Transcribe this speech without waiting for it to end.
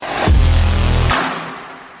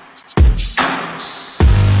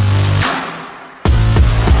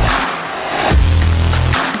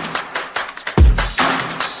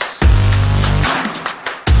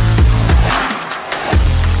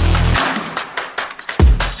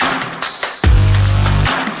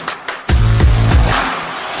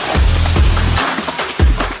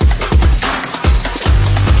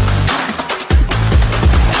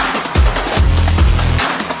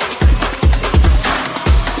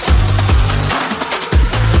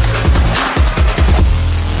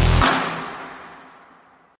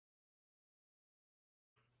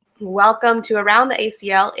Welcome to Around the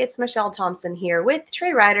ACL. It's Michelle Thompson here with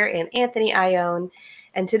Trey Ryder and Anthony Ione.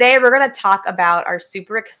 And today we're going to talk about our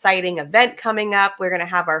super exciting event coming up. We're going to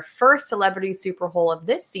have our first Celebrity Super Bowl of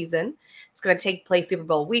this season. It's going to take place Super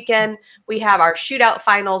Bowl weekend. We have our shootout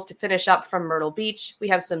finals to finish up from Myrtle Beach. We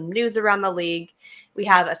have some news around the league. We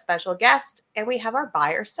have a special guest, and we have our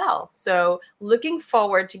buy or sell. So looking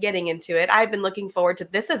forward to getting into it. I've been looking forward to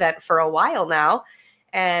this event for a while now.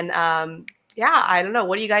 And yeah, I don't know.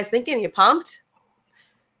 What are you guys thinking? Are you pumped?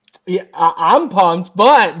 Yeah, I'm pumped,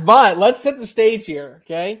 but let's set the stage here,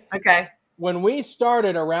 okay? Okay. When we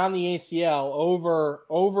started Around the ACL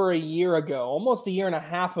over a year ago, almost a year and a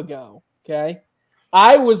half ago, okay,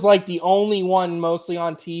 I was like the only one mostly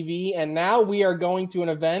on TV, and now we are going to an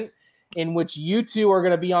event in which you two are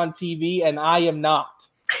going to be on TV, and I am not.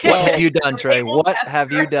 So, what have you done, Trey? What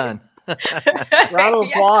have you done? Round of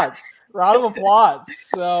applause. Round of applause.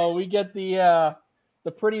 So we get the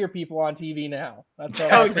prettier people on TV now. That's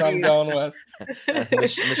what I'm going with.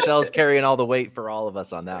 Michelle's carrying all the weight for all of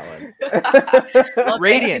us on that one. Well,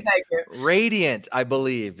 Radiant. thank you. Radiant, I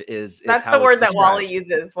believe, is That's how the word it's that described. Wally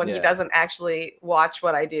uses when he doesn't actually watch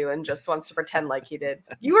what I do and just wants to pretend like he did.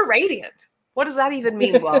 You were radiant. What does that even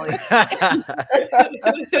mean, Wally?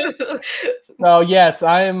 So yes,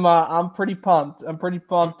 I'm pretty pumped. I'm pretty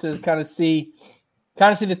pumped to kind of see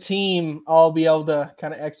the team all be able to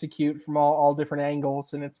kind of execute from all different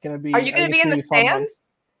angles, and it's going to be. Are you going to be in the stands?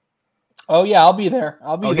 Oh yeah, I'll be there.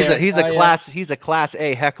 I'll be there. He's a class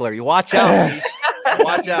A heckler. You watch out.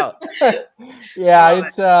 Watch out. Yeah,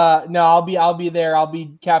 it's no, I'll be there. I'll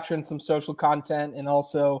be capturing some social content, and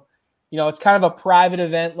also, it's kind of a private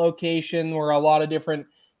event location where a lot of different,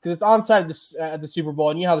 because it's on site at the Super Bowl,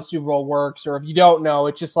 and you know how the Super Bowl works, or if you don't know,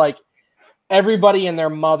 it's just like everybody and their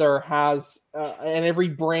mother has, and every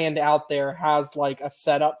brand out there has like a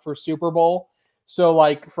setup for Super Bowl. So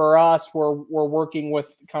like for us, we're working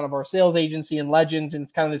with kind of our sales agency and Legends, and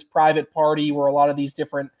it's kind of this private party where a lot of these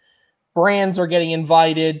different brands are getting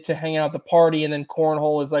invited to hang out at the party, and then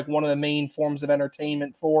cornhole is like one of the main forms of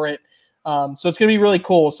entertainment for it. So it's going to be really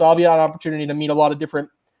cool. So I'll be on an opportunity to meet a lot of different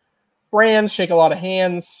brands, shake a lot of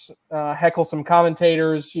hands, heckle some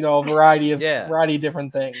commentators, a variety of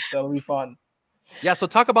different things. So it'll be fun. Yeah, so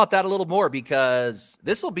talk about that a little more, because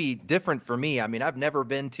this will be different for me. I mean, I've never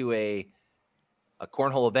been to a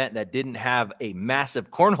cornhole event that didn't have a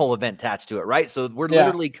massive cornhole event attached to it, right? So we're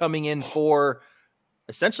literally coming in for,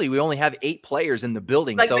 essentially, we only have 8 players in the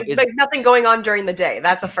building. Like, so like nothing going on during the day.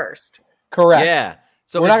 That's a first. Correct. Yeah.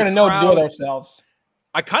 So we're not going to know what to do with ourselves.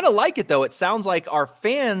 I kind of like it, though. It sounds like our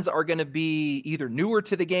fans are going to be either newer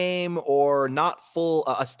to the game or not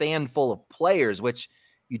a stand full of players, which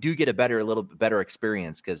you do get a little bit better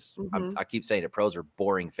experience, because I keep saying it, pros are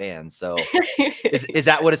boring fans. So is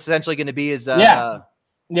that what it's essentially going to be? Yeah,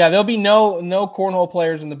 there'll be no cornhole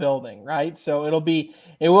players in the building, right? So it will be,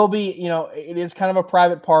 it is kind of a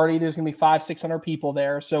private party. There's going to be 500-600 people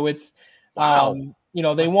there. So it's,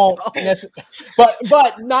 they won't,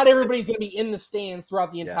 but not everybody's going to be in the stands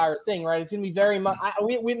throughout the entire thing, right? It's going to be very much,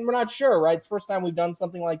 we're not sure, right? It's the first time we've done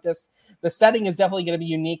something like this. The setting is definitely going to be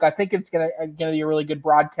unique. I think it's going to be a really good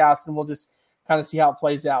broadcast, and we'll just kind of see how it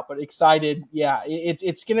plays out. But excited, yeah,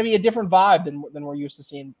 it's going to be a different vibe than we're used to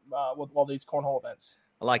seeing with all these cornhole events.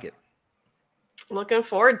 I like it. Looking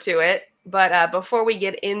forward to it. But before we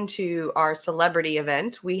get into our celebrity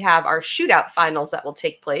event, we have our shootout finals that will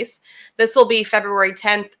take place. This will be February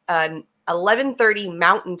 10th, 11:30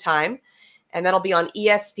 Mountain Time, and that'll be on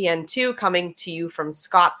ESPN2, coming to you from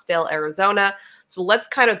Scottsdale, Arizona. So let's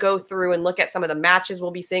kind of go through and look at some of the matches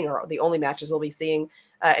we'll be seeing, or the only matches we'll be seeing.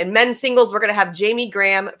 In men's singles, we're going to have Jamie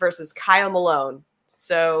Graham versus Kyle Malone.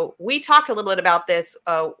 So we talked a little bit about this,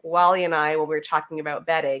 Wally and I, when we were talking about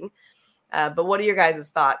betting. But what are your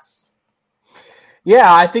guys' thoughts?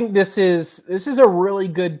 Yeah, I think this is a really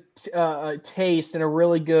good taste and a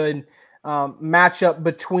really good matchup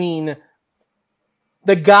between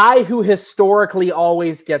the guy who historically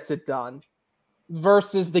always gets it done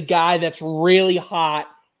versus the guy that's really hot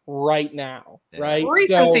right now, right?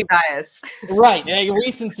 Recency bias. Right,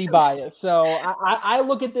 recency bias. So I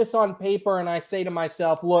look at this on paper and I say to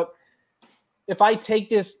myself, look, if I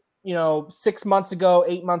take this, 6 months ago,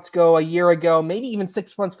 8 months ago, a year ago, maybe even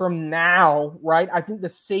 6 months from now, right? I think the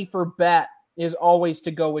safer bet is always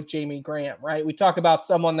to go with Jamie Graham, right? We talk about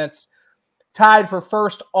someone that's tied for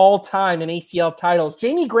first all time in ACL titles.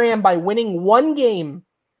 Jamie Graham, by winning one game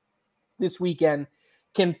this weekend,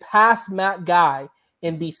 can pass Matt Guy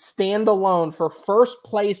and be standalone for first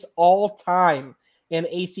place all time in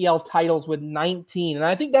ACL titles with 19. And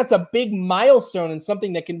I think that's a big milestone and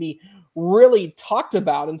something that can be really talked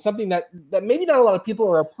about, and something that maybe not a lot of people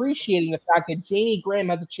are appreciating, the fact that Jamie Graham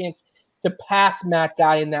has a chance to pass Matt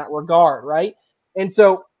Guy in that regard, right? And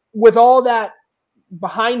so with all that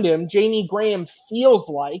behind him, Jamie Graham feels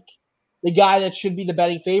like the guy that should be the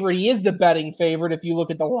betting favorite. He is the betting favorite if you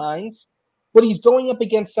look at the lines, but he's going up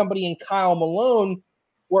against somebody in Kyle Malone,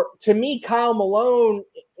 where to me, Kyle Malone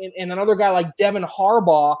and another guy like Devin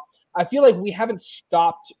Harbaugh, I feel like we haven't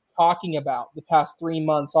stopped talking about the past 3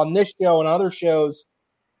 months on this show and other shows.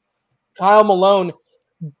 Kyle Malone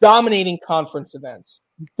dominating conference events,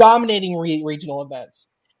 dominating regional events.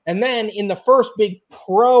 And then in the first big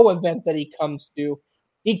pro event that he comes to,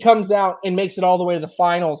 he comes out and makes it all the way to the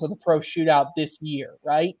finals of the pro shootout this year,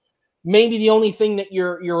 right? Maybe the only thing that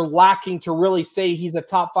you're lacking to really say he's a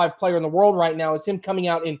top 5 player in the world right now is him coming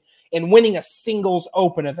out and winning a singles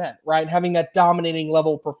open event, right? Having that dominating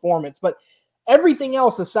level of performance. But everything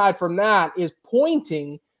else aside from that is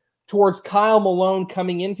pointing towards Kyle Malone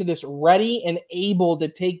coming into this ready and able to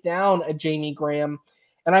take down a Jamie Graham.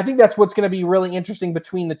 And I think that's what's going to be really interesting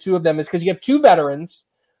between the two of them, is because you have two veterans,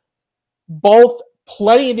 both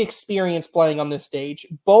plenty of experience playing on this stage,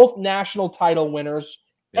 both national title winners.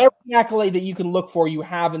 Yeah. Every accolade that you can look for, you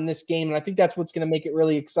have in this game. And I think that's what's going to make it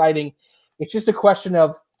really exciting. It's just a question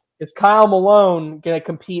of, is Kyle Malone going to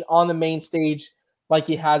compete on the main stage like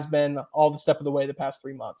he has been all the step of the way the past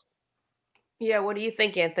 3 months? Yeah, what do you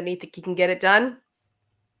think, Anthony? Think he can get it done?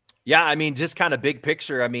 Yeah, I mean, just kind of big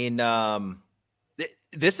picture. I mean,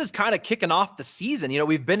 this is kind of kicking off the season. You know,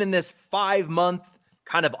 we've been in this 5-month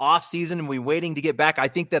kind of off season and we're waiting to get back. I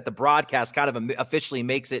think that the broadcast kind of officially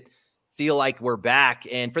makes it feel like we're back.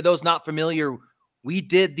 And for those not familiar, we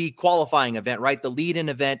did the qualifying event, right? The lead-in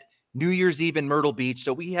event, New Year's Eve in Myrtle Beach.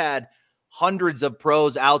 So we had hundreds of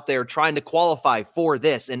pros out there trying to qualify for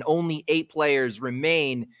this, and only 8 players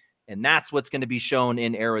remain. And that's what's going to be shown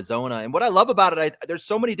in Arizona. And what I love about it, there's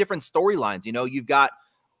so many different storylines. You know, you've got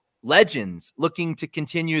legends looking to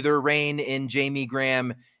continue their reign in Jamie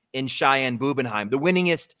Graham, in Cheyenne Bubenheim, the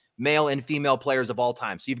winningest male and female players of all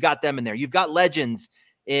time. So you've got them in there. You've got legends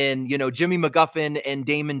in, you know, Jimmy McGuffin and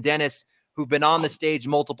Damon Dennis, who've been on the stage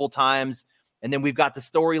multiple times. And then we've got the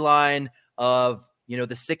storyline of, you know,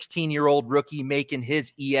 the 16-year-old rookie making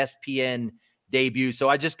his ESPN debut. So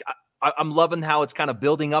I'm loving how it's kind of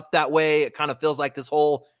building up that way. It kind of feels like this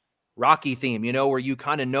whole Rocky theme, you know, where you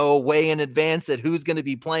kind of know way in advance that who's going to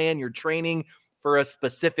be playing. You're training for a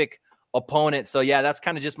specific opponent. So yeah, that's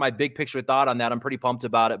kind of just my big picture thought on that. I'm pretty pumped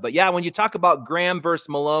about it. But yeah, when you talk about Graham versus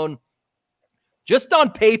Malone, just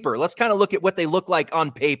on paper, let's kind of look at what they look like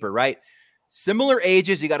on paper, right? Similar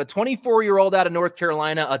ages. You got a 24-year-old out of North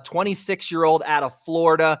Carolina, a 26-year-old out of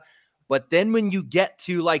Florida. But then when you get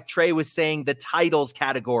to, like Trey was saying, the titles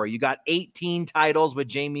category, you got 18 titles with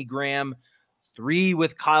Jamie Graham, 3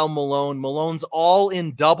 with Kyle Malone. Malone's all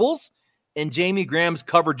in doubles, and Jamie Graham's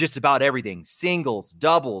covered just about everything. Singles,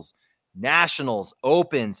 doubles, nationals,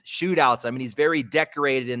 opens, shootouts. I mean, he's very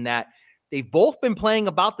decorated in that. They've both been playing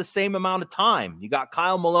about the same amount of time. You got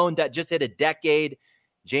Kyle Malone that just hit a decade,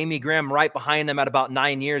 Jamie Graham right behind him at about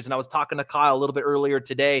 9 years. And I was talking to Kyle a little bit earlier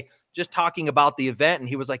today, just talking about the event. And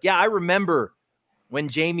he was like, yeah, I remember when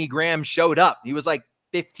Jamie Graham showed up. He was like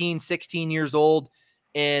 15, 16 years old.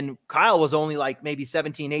 And Kyle was only like maybe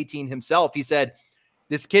 17, 18 himself. He said,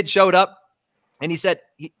 this kid showed up and he said,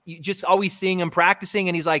 you just always seeing him practicing.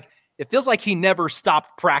 And he's like, it feels like he never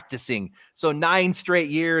stopped practicing. So 9 straight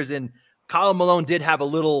years. And Kyle Malone did have a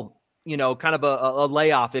little, you know, kind of a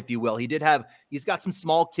layoff, if you will. He's got some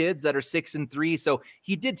small kids that are 6 and 3. So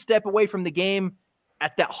he did step away from the game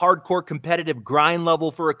at that hardcore competitive grind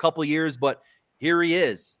level for a couple years, but here he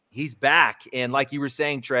is. He's back. And like you were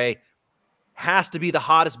saying, Trey, has to be the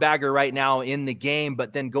hottest bagger right now in the game,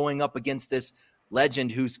 but then going up against this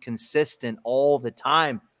legend who's consistent all the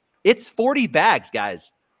time. It's 40 bags,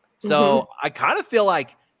 guys. So I kind of feel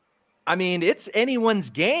like, I mean, it's anyone's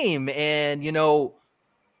game. And, you know,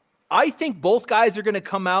 I think both guys are going to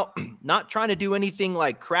come out not trying to do anything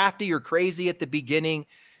like crafty or crazy at the beginning.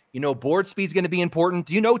 You know, board speed's going to be important.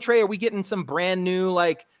 Do you know, Trey, are we getting some brand new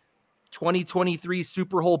like 2023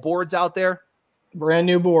 Super Hole boards out there? Brand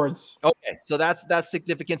new boards. Okay, so that's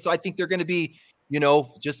significant. So I think they're going to be, you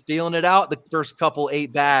know, just feeling it out the first couple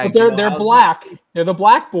 8 bags. But they're black. They're the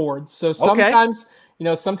black boards. So sometimes, you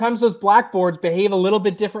know, sometimes those black boards behave a little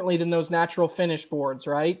bit differently than those natural finish boards,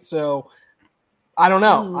 right? So I don't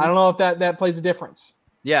know. I don't know if that plays a difference.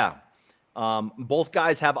 Yeah. Both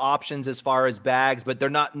guys have options as far as bags, but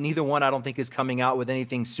neither one I don't think is coming out with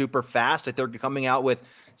anything super fast. They're coming out with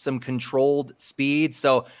some controlled speed.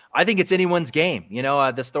 So I think it's anyone's game.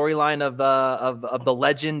 The storyline of the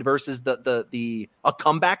legend versus a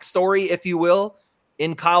comeback story, if you will,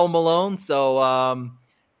 in Kyle Malone. So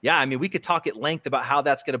yeah, I mean, we could talk at length about how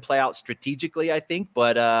that's going to play out strategically, I think,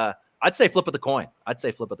 but I'd say flip of the coin.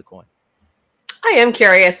 I am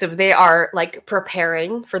curious if they are like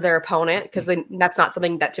preparing for their opponent, because that's not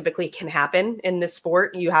something that typically can happen in this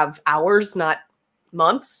sport. You have hours, not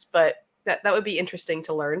months, but that would be interesting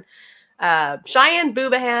to learn. Cheyenne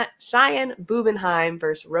Bubenheim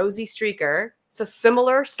versus Rosie Streaker. It's a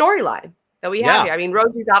similar storyline that we have here. I mean,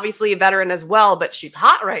 Rosie's obviously a veteran as well, but she's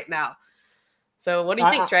hot right now. So what do you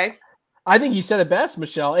think, Trey? I think you said it best,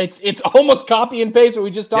 Michelle. It's almost copy and paste what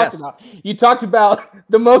we just talked about. You talked about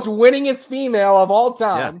the most winningest female of all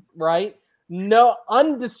time, right? No,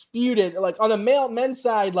 undisputed. Like on the men's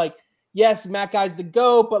side, like, yes, Matt Guy's the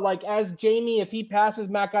GOAT, but like as Jamie, if he passes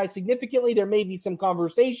Matt Guy significantly, there may be some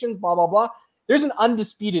conversations, blah, blah, blah. There's an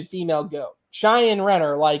undisputed female GOAT. Cheyenne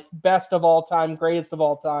Renner, like best of all time, greatest of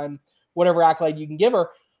all time, whatever accolade you can give her,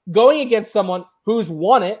 going against someone who's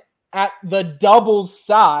won it at the doubles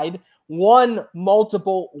side, won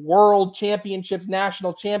multiple world championships,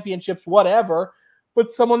 national championships, whatever,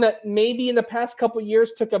 but someone that maybe in the past couple of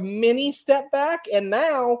years took a mini step back and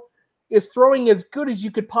now is throwing as good as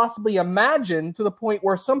you could possibly imagine, to the point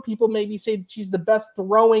where some people maybe say that she's the best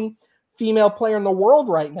throwing female player in the world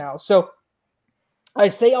right now. So I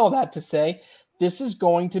say all that to say this is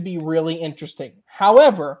going to be really interesting.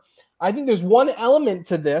 However, I think there's one element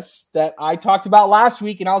to this that I talked about last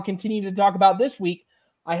week and I'll continue to talk about this week.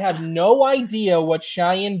 I have no idea what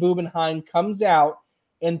Cheyenne Bubenheim comes out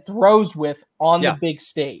and throws with on the big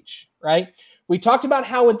stage, right? We talked about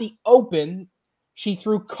how at the Open, she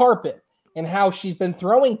threw carpet and how she's been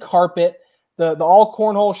throwing carpet, the all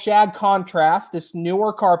cornhole shag contrast, this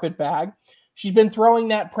newer carpet bag. She's been throwing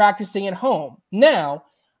that practicing at home. Now,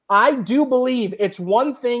 I do believe it's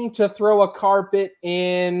one thing to throw a carpet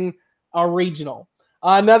in a regional.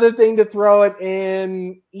 Another thing to throw it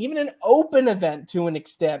in even an open event to an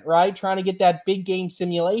extent, right? Trying to get that big game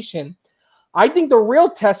simulation. I think the real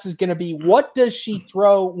test is going to be, what does she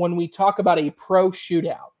throw when we talk about a pro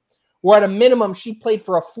shootout? Where at a minimum, she played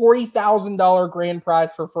for a $40,000 grand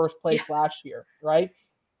prize for first place last year, right?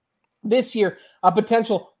 This year, a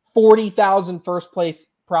potential $40,000 first place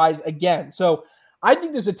prize again. So I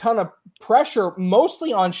think there's a ton of pressure,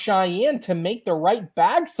 mostly on Cheyenne, to make the right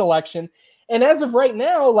bag selection. And as of right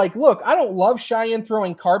now, like, look, I don't love Cheyenne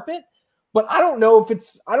throwing carpet, but I don't know if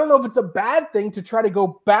it's a bad thing to try to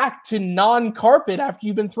go back to non-carpet after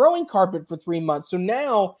you've been throwing carpet for 3 months. So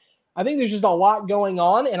now I think there's just a lot going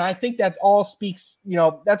on, and I think that's all speaks,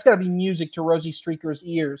 that's got to be music to Rosie Streaker's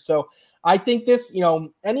ears. So I think this,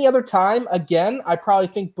 any other time, again, I probably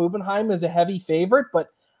think Bubenheim is a heavy favorite, but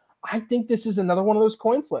I think this is another one of those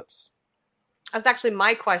coin flips. That's actually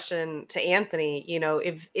my question to Anthony.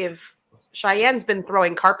 If Cheyenne's been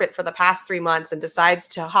throwing carpet for the past 3 months and decides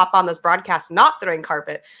to hop on this broadcast not throwing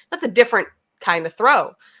carpet, that's a different kind of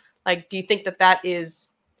throw. Like, do you think that is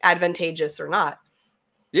advantageous or not?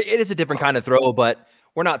 It is a different kind of throw, but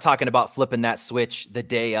we're not talking about flipping that switch the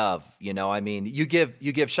day of. I mean, you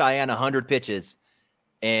give Cheyenne 100 pitches,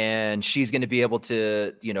 and she's going to be able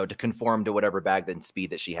to, to conform to whatever bag and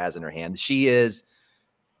speed that she has in her hand. She is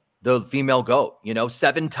the female GOAT,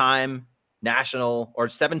 7-time national or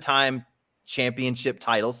 7-time championship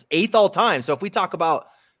titles, 8th all time. So if we talk about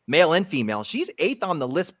male and female, she's 8th on the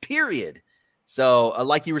list, period. So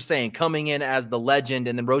like you were saying, coming in as the legend,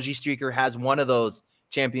 and then Rosie Streaker has one of those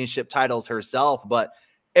championship titles herself.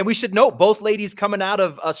 And we should note, both ladies coming out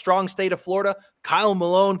of a strong state of Florida, Kyle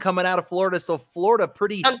Malone coming out of Florida. So Florida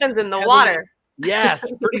something's in the water. Yes,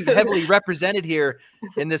 pretty heavily represented here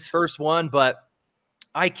in this first one. But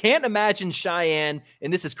I can't imagine Cheyenne,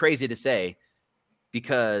 and this is crazy to say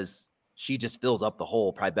because she just fills up the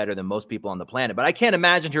hole probably better than most people on the planet, but I can't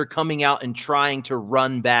imagine her coming out and trying to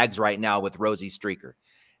run bags right now with Rosie Streaker.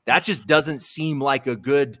 That just doesn't seem like a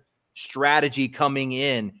good strategy coming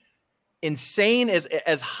in. Insane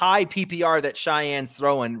as high PPR that Cheyenne's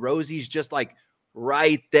throwing, Rosie's just like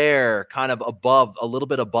right there, kind of above, a little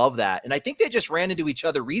bit above that. And I think they just ran into each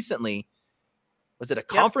other recently. Was it a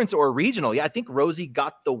conference or a regional? Yeah, I think Rosie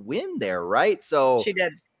got the win there, right? So she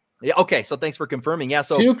did. Yeah. Okay. So thanks for confirming. Yeah.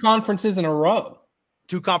 So 2 conferences in a row.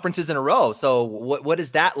 2 conferences in a row. So what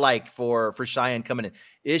is that like for Cheyenne coming in?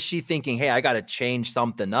 Is she thinking, hey, I got to change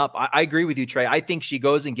something up? I agree with you, Trey. I think she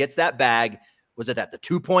goes and gets that bag. Was it at the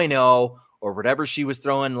 2.0 or whatever she was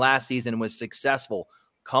throwing last season was successful?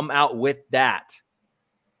 come out with that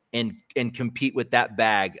and compete with that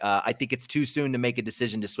bag. I think it's too soon to make a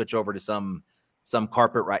decision to switch over to some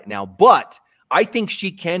carpet right now, but I think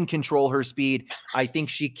she can control her speed. I think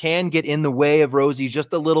she can get in the way of Rosie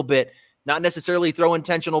just a little bit, not necessarily throw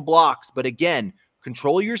intentional blocks, but again,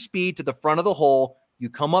 control your speed to the front of the hole. You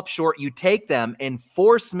come up short, you take them and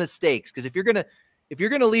force mistakes. Because if you're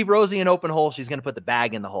gonna leave Rosie an open hole, she's gonna put the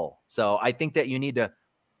bag in the hole. So I think that you need to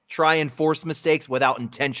try and force mistakes without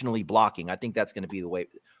intentionally blocking. I think that's going to be the way,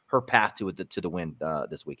 her path to the win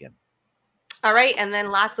this weekend. All right, and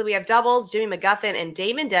then lastly, we have doubles, Jimmy McGuffin and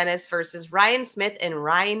Damon Dennis versus Ryan Smith and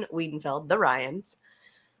Ryan Wiedenfeld, the Ryans.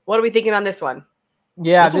 What are we thinking on this one?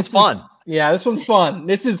 Yeah, this one's fun. This one's fun.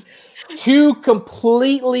 This is two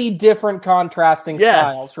completely different contrasting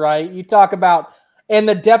styles, right? You talk about, and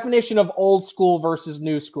the definition of old school versus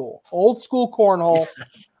new school. Old school cornhole.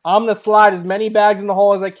 Yes. I'm going to slide as many bags in the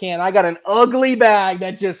hole as I can. I got an ugly bag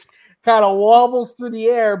that just kind of wobbles through the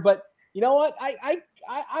air, but you know what?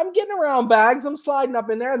 I'm getting around bags. I'm sliding up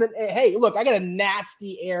in there. And then, hey, look, I got a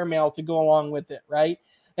nasty airmail to go along with it, right?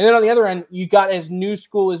 And then on the other end, you got as new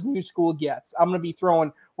school gets. I'm going to be we're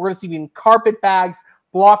going to see even carpet bags,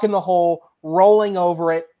 blocking the hole, rolling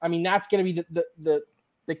over it. I mean, that's going to be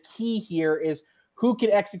the key here is who can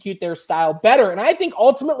execute their style better. And I think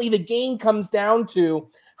ultimately the game comes down to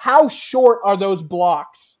how short are those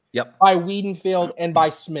blocks by Wiedenfeld and by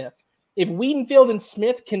Smith. If Wiedenfeld and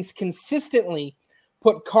Smith can consistently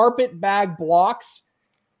put carpet bag blocks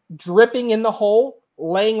dripping in the hole,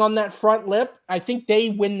 laying on that front lip, I think they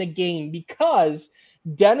win the game because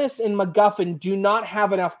Dennis and McGuffin do not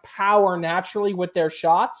have enough power naturally with their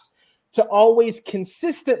shots to always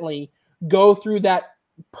consistently go through that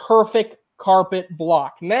perfect carpet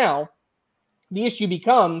block. Now, the issue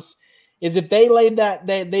becomes is if they lay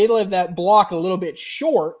that block a little bit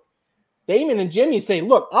short, Damon and Jimmy say,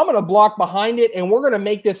 look, I'm going to block behind it, and we're going to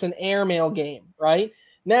make this an airmail game, right?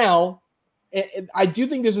 Now, I do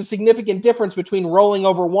think there's a significant difference between rolling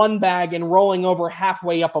over one bag and rolling over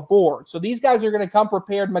halfway up a board. So these guys are going to come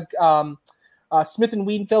prepared, Smith and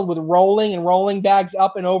Wiedenfeld, with rolling bags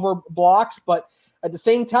up and over blocks. But at the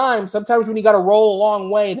same time, sometimes when you got to roll a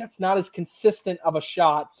long way, that's not as consistent of a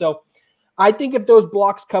shot. So I think if those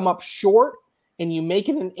blocks come up short and you make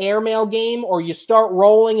it an airmail game, or you start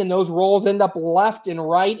rolling and those rolls end up left and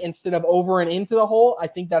right instead of over and into the hole, I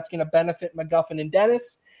think that's going to benefit McGuffin and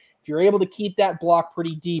Dennis. If you're able to keep that block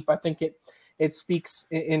pretty deep, I think it speaks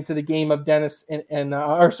into the game of Dennis in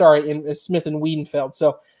Smith and Wiedenfeld.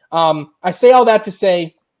 So I say all that to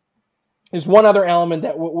say there's one other element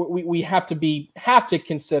that we have to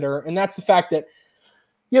consider, and that's the fact that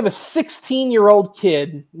you have a 16-year-old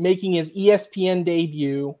kid making his ESPN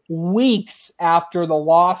debut weeks after the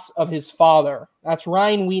loss of his father. That's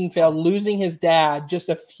Ryan Wiedenfeld losing his dad just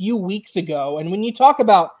a few weeks ago. And when you talk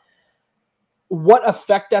about what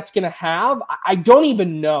effect that's going to have, I don't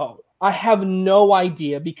even know. I have no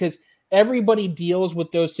idea, because everybody deals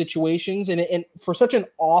with those situations. And for such an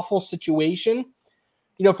awful situation,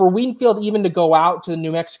 for Wiedenfeld even to go out to the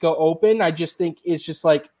New Mexico Open, I just think it's just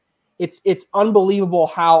like, it's unbelievable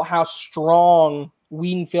how strong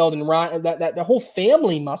Wiedenfeld and Ryan, that the whole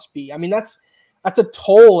family must be. I mean, that's a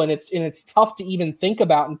toll, and it's tough to even think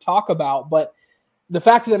about and talk about. But the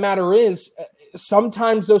fact of the matter is,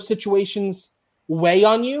 sometimes those situations weigh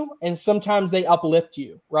on you, and sometimes they uplift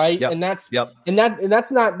you, right? Yep. And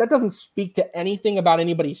that doesn't speak to anything about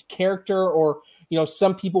anybody's character, or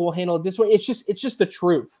some people will handle it this way. It's just the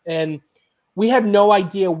truth. And we have no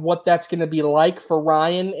idea what that's going to be like for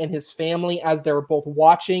Ryan and his family as they're both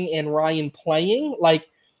watching and Ryan playing. Like,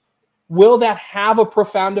 will that have a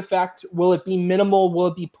profound effect? Will it be minimal? Will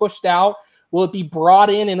it be pushed out? Will it be brought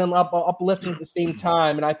in and uplifting at the same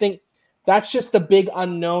time? And I think that's just the big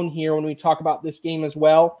unknown here when we talk about this game as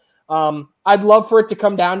well. I'd love for it to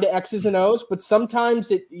come down to X's and O's, but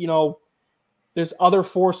sometimes there's other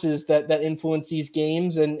forces that influence these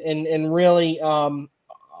games, and really,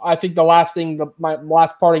 I think my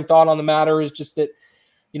last parting thought on the matter is just that,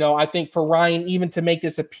 I think for Ryan, even to make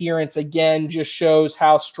this appearance again, just shows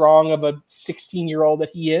how strong of a 16-year-old that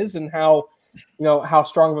he is, and how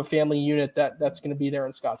strong of a family unit that's going to be there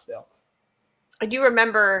in Scottsdale. I do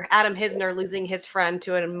remember Adam Hisner losing his friend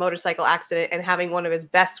to a motorcycle accident and having one of his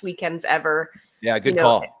best weekends ever. Yeah, good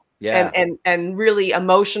call. Yeah, and really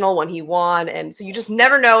emotional when he won, and so you just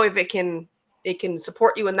never know if it can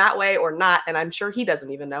support you in that way or not. And I'm sure he doesn't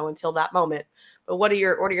even know until that moment. But what are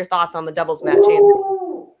your thoughts on the doubles match,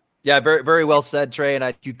 Andrew? Yeah, very, very well said, Trey.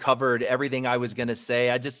 And you covered everything I was going to say.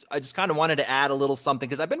 I just kind of wanted to add a little something,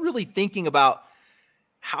 because I've been really thinking about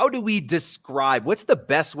how do we describe, what's the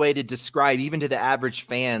best way to describe even to the average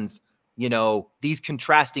fans, these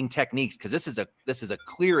contrasting techniques? Because this is a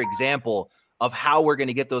clear example of how we're going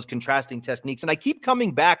to get those contrasting techniques. And I keep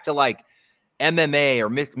coming back to like MMA or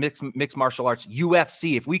mixed martial arts,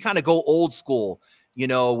 UFC. If we kind of go old school,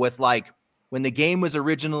 with like when the game was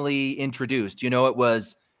originally introduced,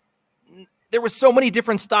 there was so many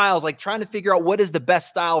different styles, like trying to figure out what is the best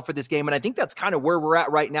style for this game. And I think that's kind of where we're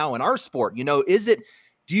at right now in our sport.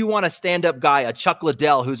 Do you want a stand-up guy, a Chuck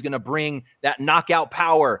Liddell, who's going to bring that knockout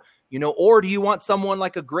power, or do you want someone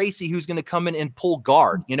like a Gracie who's going to come in and pull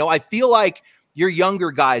guard? I feel like your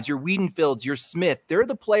younger guys, your Wiedenfields, your Smith, they're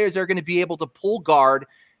the players that are going to be able to pull guard,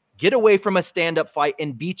 get away from a stand-up fight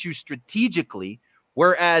and beat you strategically.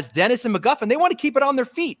 Whereas Dennis and McGuffin, they want to keep it on their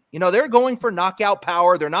feet. They're going for knockout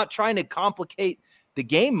power. They're not trying to complicate the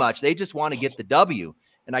game much. They just want to get the W.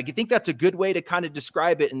 And I think that's a good way to kind of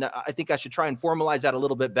describe it. And I think I should try and formalize that a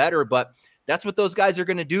little bit better. But that's what those guys are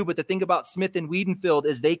going to do. But the thing about Smith and Wiedenfield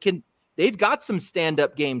is they've got some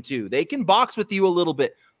stand-up game too. They can box with you a little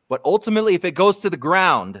bit. But ultimately, if it goes to the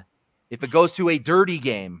ground, if it goes to a dirty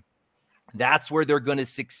game, that's where they're going to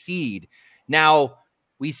succeed. Now,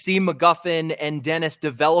 we see McGuffin and Dennis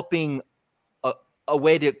developing a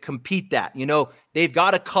way to compete that. They've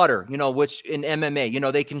got a cutter, which in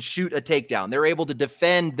MMA, they can shoot a takedown. They're able to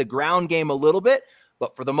defend the ground game a little bit,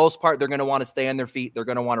 but for the most part, they're going to want to stay on their feet. They're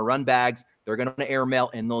going to want to run bags. They're going to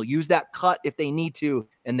airmail, and they'll use that cut if they need to.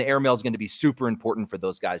 And the airmail is going to be super important for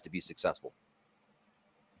those guys to be successful.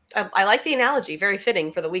 I like the analogy. Very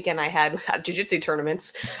fitting for the weekend I had at jiu-jitsu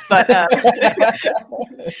tournaments, but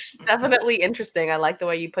definitely interesting. I like the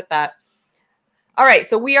way you put that. All right,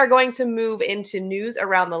 so we are going to move into news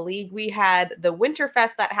around the league. We had the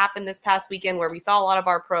Winterfest that happened this past weekend where we saw a lot of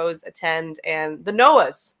our pros attend, and the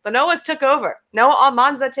Noahs took over. Noah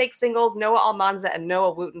Almanza takes singles, Noah Almanza and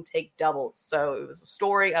Noah Wooten take doubles. So it was a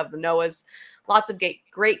story of the Noahs. Lots of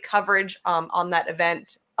great coverage on that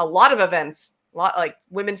event. A lot of events. Like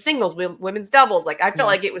women's singles, women's doubles. Like I felt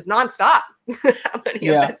like it was nonstop how many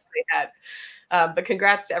events they had. But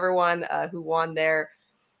congrats to everyone who won there.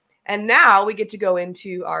 And now we get to go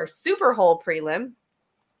into our Super Hole prelim.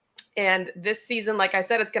 And this season, like I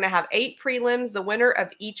said, it's going to have 8 prelims. The winner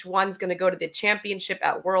of each one is going to go to the championship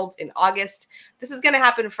at Worlds in August. This is going to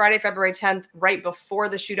happen Friday, February 10th, right before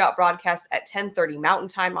the shootout broadcast at 10:30 Mountain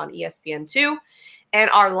Time on ESPN2. And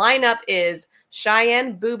our lineup is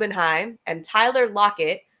Cheyenne Bubenheim and Tyler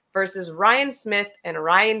Lockett versus Ryan Smith and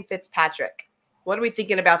Ryan Fitzpatrick. What are we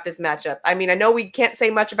thinking about this matchup? I mean, I know we can't say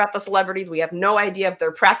much about the celebrities. We have no idea if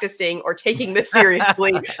they're practicing or taking this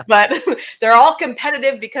seriously, but they're all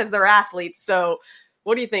competitive because they're athletes. So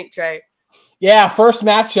what do you think, Trey? Yeah, first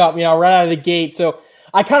matchup, right out of the gate. So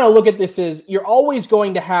I kind of look at this as you're always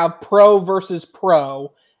going to have pro versus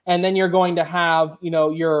pro, and then you're going to have,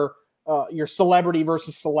 your celebrity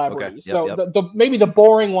versus celebrity. Okay. So the maybe the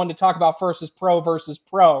boring one to talk about first is pro versus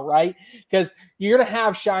pro, right? Because you're going to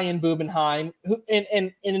have Cheyenne Bubenheim, who,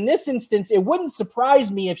 and in this instance, it wouldn't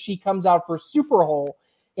surprise me if she comes out for Super Hole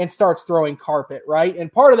and starts throwing carpet, right?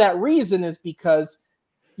 And part of that reason is because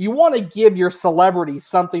you want to give your celebrity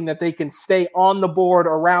something that they can stay on the board,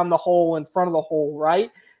 around the hole, in front of the hole,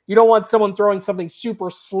 right? You don't want someone throwing something super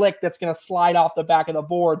slick that's going to slide off the back of the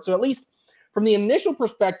board. So at least from the initial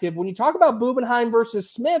perspective, when you talk about Bubenheim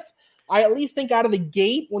versus Smith, I at least think out of the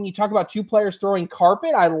gate, when you talk about 2 players throwing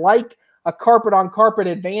carpet, I like a carpet-on-carpet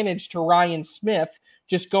advantage to Ryan Smith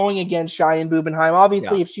just going against Cheyenne Bubenheim.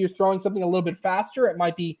 Obviously, if she was throwing something a little bit faster, it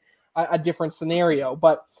might be a different scenario.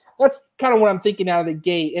 But that's kind of what I'm thinking out of the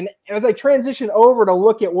gate. And as I transition over to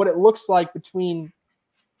look at what it looks like between,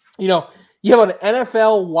 you have an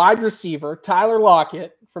NFL wide receiver, Tyler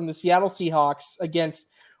Lockett from the Seattle Seahawks, against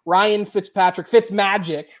Ryan Fitzpatrick,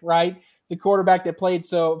 Fitzmagic, right? The quarterback that played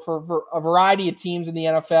for a variety of teams in the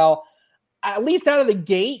NFL. At least out of the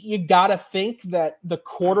gate, you got to think that the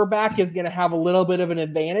quarterback is going to have a little bit of an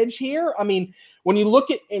advantage here. I mean, when you look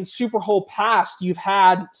at in Super Hole past, you've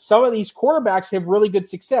had some of these quarterbacks have really good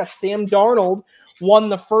success. Sam Darnold won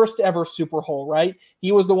the first ever Super Hole, right?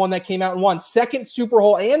 He was the one that came out and won. Second Super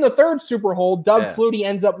Hole and the third Super Hole, Doug Flutie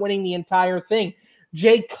ends up winning the entire thing.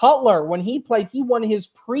 Jay Cutler, when he played, he won his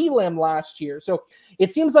prelim last year. So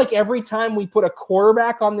it seems like every time we put a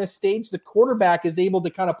quarterback on this stage, the quarterback is able to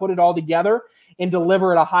kind of put it all together and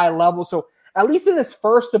deliver at a high level. So at least in this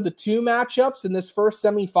first of the 2 matchups, in this first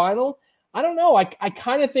semifinal, I don't know. I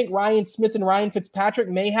kind of think Ryan Smith and Ryan Fitzpatrick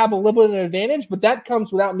may have a little bit of an advantage, but that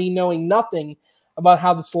comes without me knowing nothing about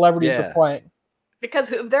how the celebrities are playing. Because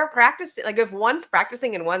if they're practicing, like if one's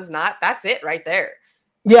practicing and one's not, that's it right there.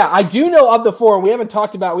 Yeah, I do know of the four. We haven't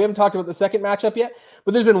talked about the second matchup yet,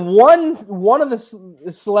 but there's been one of the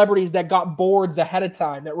celebrities that got boards ahead of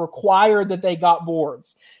time that required that they got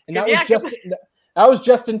boards, and that was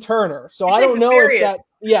Justin Turner. So I don't know if that.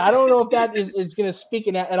 Yeah, I don't know if that is going to speak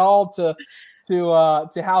at all to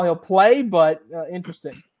how he'll play, but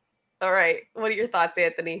interesting. All right, what are your thoughts,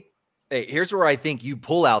 Anthony? Hey, here's where I think you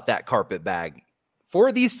pull out that carpet bag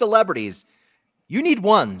for these celebrities. You need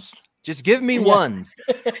ones. Just give me ones.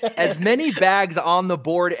 As many bags on the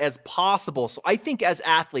board as possible. So I think as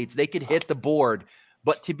athletes, they could hit the board,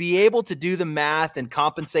 but to be able to do the math and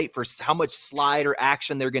compensate for how much slide or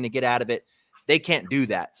action they're going to get out of it, they can't do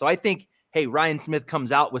that. So I think, hey, Ryan Smith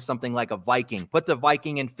comes out with something like a Viking, puts a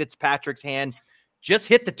Viking in Fitzpatrick's hand. Just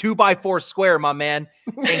hit the 2x4 square, my man,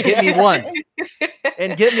 and get me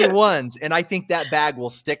ones. And I think that bag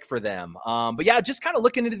will stick for them. But yeah, just kind of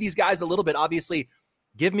looking into these guys a little bit. Obviously,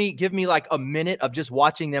 give me like a minute of just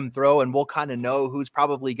watching them throw, and we'll kind of know who's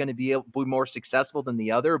probably going to be more successful than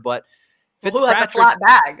the other. But who has a flat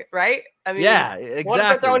bag, right? I mean, yeah, exactly. What if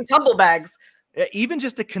they're throwing tumble bags? Even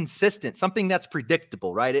just a consistent, something that's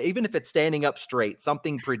predictable, right? Even if it's standing up straight,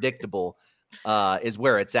 something predictable is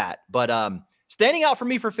where it's at. But standing out for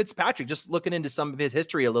me for Fitzpatrick, just looking into some of his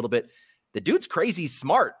history a little bit, the dude's crazy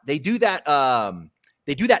smart. They do that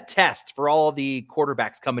test for all of the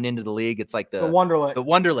quarterbacks coming into the league. It's like the Wonderlic. The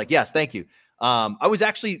Wonderlic. Yes, thank you. I was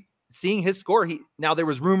actually seeing his score. Now there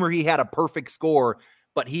was rumor he had a perfect score,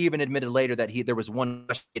 but he even admitted later that there was one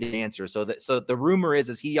question he didn't answer. So the rumor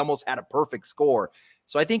is he almost had a perfect score.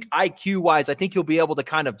 So I think IQ wise, I think he'll be able to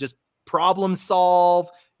kind of just problem solve,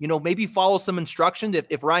 maybe follow some instructions.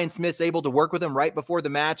 If Ryan Smith's able to work with him right before the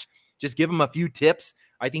match, just give him a few tips.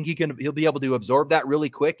 I think he'll be able to absorb that really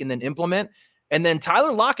quick and then implement. And then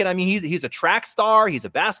Tyler Lockett, I mean, he's a track star, he's a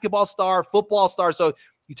basketball star, football star. So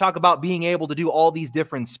you talk about being able to do all these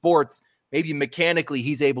different sports. Maybe mechanically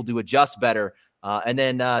he's able to adjust better. And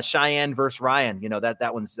then Cheyenne versus Ryan,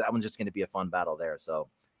 that one's just going to be a fun battle there. So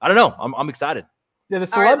I don't know. I'm excited. Yeah, the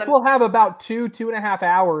celebs will have about 2.5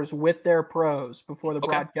 hours with their pros before the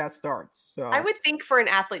broadcast starts. So I would think for an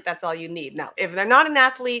athlete, that's all you need. Now, if they're not an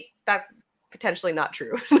athlete, that's potentially not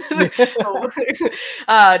true.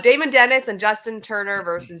 Damon Dennis and Justin Turner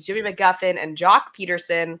versus Jimmy McGuffin and Jock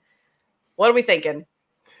Peterson. What are we thinking?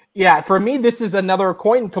 Yeah, for me, this is another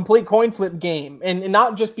complete coin flip game. And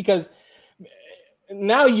not just because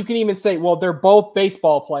now you can even say, well, they're both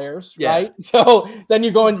baseball players, right? So then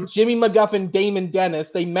you're going Jimmy McGuffin, Damon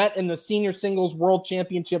Dennis. They met in the senior singles world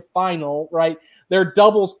championship final, right? They're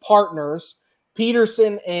doubles partners.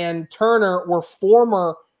 Peterson and Turner were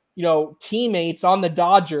former, teammates on the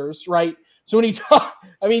Dodgers, right? So when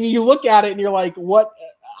you look at it and you're like, what?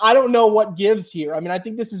 I don't know what gives here. I mean, I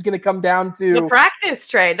think this is going to come down to the practice,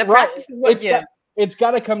 Trey. The practice is what gives. It's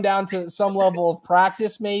got to come down to some level of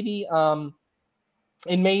practice, maybe.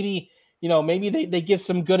 And maybe they give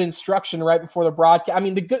some good instruction right before the broadcast. I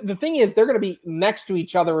mean, the thing is they're going to be next to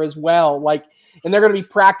each other as well, and they're going to be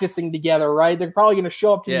practicing together, right? They're probably going to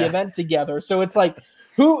show up to the event together. So it's like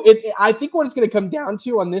I think what it's going to come down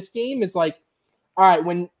to on this game is like, all right,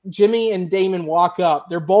 when Jimmy and Damon walk up,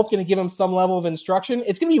 they're both going to give them some level of instruction.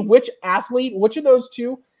 It's going to be which of those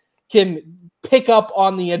two can pick up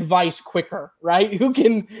on the advice quicker, right? Who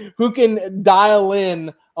can dial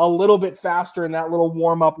in a little bit faster in that little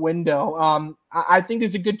warm-up window. I think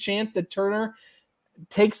there's a good chance that Turner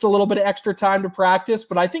takes a little bit of extra time to practice,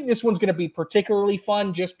 but I think this one's going to be particularly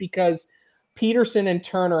fun just because Peterson and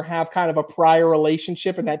Turner have kind of a prior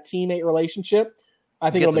relationship and that teammate relationship. I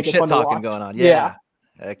think it'll make it fun to watch. Going on. Yeah.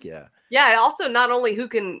 Heck yeah. Yeah, and also not only who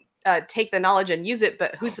can take the knowledge and use it,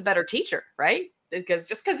 but who's the better teacher, right? Because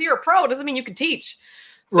just because you're a pro doesn't mean you can teach.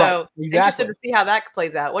 So interested to see how that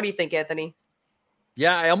plays out. What do you think, Anthony?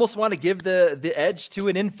 Yeah, I almost want to give the edge to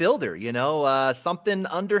an infielder, something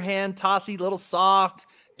underhand, tossy, little soft,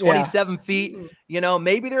 27 feet.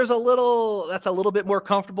 Maybe that's a little bit more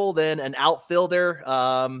comfortable than an outfielder.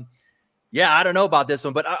 I don't know about this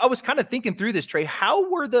one, but I was kind of thinking through this, Trey.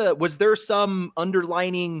 Was there some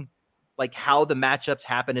underlining, like how the matchups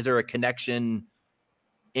happen? Is there a connection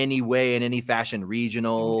any way, in any fashion,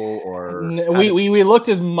 regional or? We looked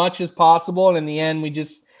as much as possible, and in the end,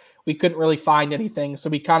 we couldn't really find anything. So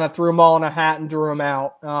we kind of threw them all in a hat and drew them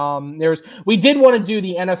out. We did want to do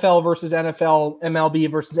the NFL versus NFL, MLB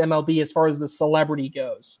versus MLB as far as the celebrity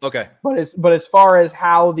goes. Okay. But as far as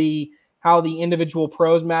how the individual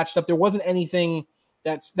pros matched up, there wasn't anything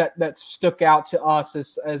that stuck out to us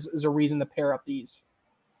as a reason to pair up these.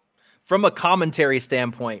 From a commentary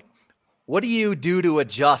standpoint, what do you do to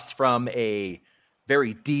adjust from a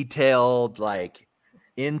very detailed,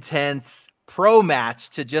 intense pro match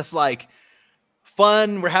to just like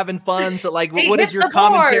fun? We're having fun. So like, He what hit is your the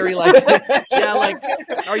commentary board. like? Yeah, like,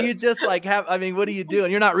 are you just like what are you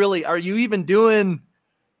doing? You're not really. Are you even doing?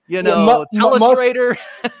 Telestrator.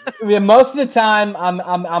 Most of the time,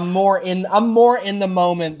 I'm more in the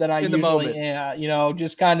moment than I usually am.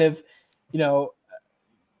 Just kind of,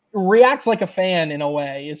 react like a fan in a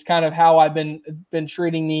way is kind of how I've been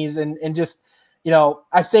treating these, and just,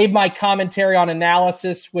 I save my commentary on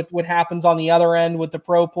analysis with what happens on the other end with the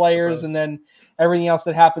pro players, and then everything else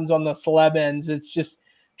that happens on the celeb ends. It's just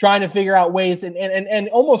trying to figure out ways and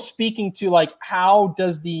almost speaking to like how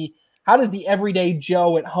does the everyday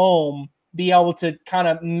Joe at home be able to kind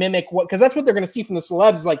of mimic because that's what they're going to see from the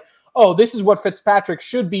celebs, like, oh, this is what Fitzpatrick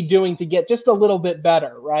should be doing to get just a little bit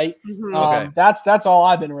better, right? Mm-hmm. Okay. That's all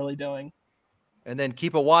I've been really doing. And then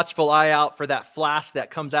keep a watchful eye out for that flask that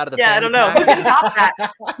comes out of the fanny I don't know. Who can top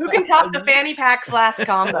that? Who can top the fanny pack flask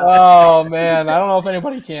combo? Oh, man. I don't know if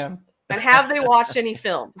anybody can. And have they watched any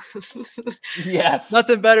film? Yes.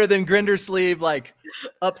 Nothing better than Grindersleeve, like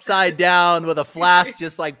upside down with a flask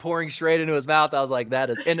just like pouring straight into his mouth. I was like, that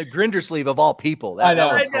is, and a Grindersleeve of all people. That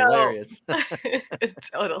was hilarious.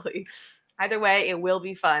 Totally. Either way, it will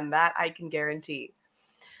be fun. That I can guarantee.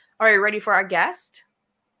 All right, ready for our guest?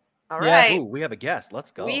 All right. Ooh, we have a guest.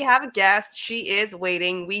 Let's go. We have a guest. She is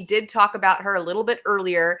waiting. We did talk about her a little bit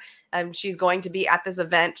earlier. She's going to be at this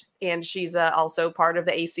event, and she's also part of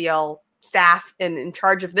the ACL staff and in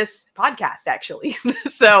charge of this podcast, actually.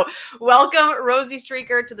 So welcome, Rosie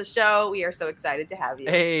Streaker, to the show. We are so excited to have you.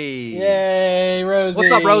 Hey. Yay, Rosie.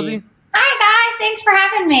 What's up, Rosie? Hi, guys. Thanks for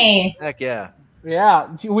having me. Heck yeah. Yeah,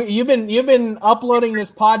 you've been uploading this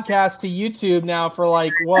podcast to YouTube now for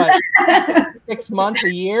like what 6 months,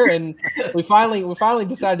 a year, and we finally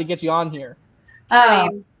decided to get you on here.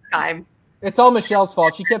 It's time. It's all Michelle's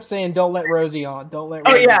fault. She kept saying, "Don't let Rosie on. Don't let."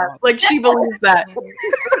 Rosie on. Like she believes that.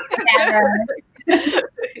 Never.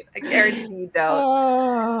 I guarantee you don't.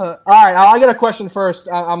 All right, I got a question first.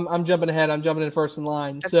 I'm jumping ahead. I'm jumping in first in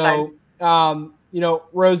line. That's so,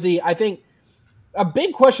 Rosie, I think a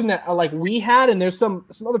big question that like we had, and there's some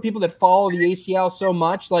other people that follow the ACL so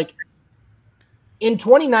much. Like in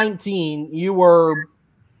 2019, you were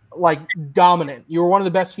like dominant. You were one of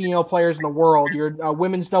the best female players in the world. You're a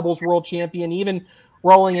women's doubles world champion. Even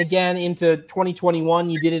rolling again into 2021,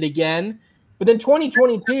 you did it again. But then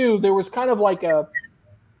 2022, there was kind of like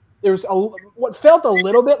what felt a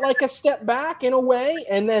little bit like a step back in a way,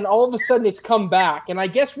 and then all of a sudden it's come back. And I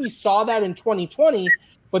guess we saw that in 2020.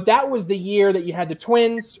 But that was the year that you had the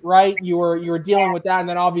twins, right? You were dealing with that, and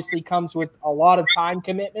then obviously comes with a lot of time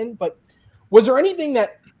commitment. But was there anything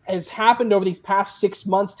that has happened over these past 6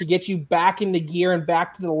 months to get you back into gear and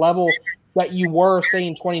back to the level that you were, say,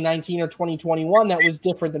 in 2019 or 2021 that was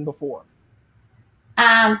different than before?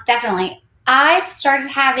 Definitely. I started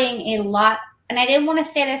having a lot, and I didn't want to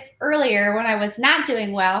say this earlier when I was not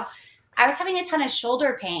doing well. I was having a ton of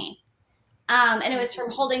shoulder pain, and it was from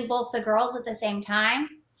holding both the girls at the same time.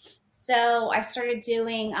 So I started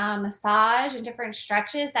doing massage and different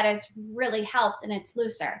stretches that has really helped, and it's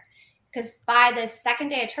looser. Because by the second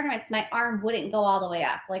day of tournaments, my arm wouldn't go all the way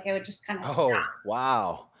up. Like it would just kind of stop.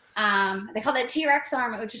 Wow. They call it T-Rex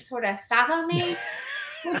arm. It would just sort of stop on me,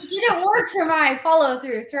 which didn't work for my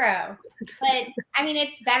follow-through throw. But, I mean,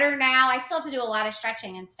 it's better now. I still have to do a lot of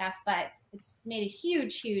stretching and stuff, but it's made a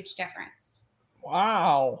huge, huge difference.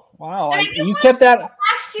 Wow. So you kept that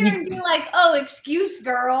last year and be like, oh, excuse,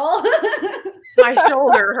 girl. My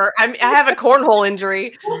shoulder hurt. I have a cornhole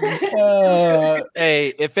injury.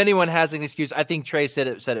 Hey, if anyone has an excuse, I think Trey said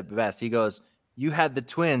it best. He goes, "You had the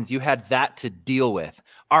twins. You had that to deal with."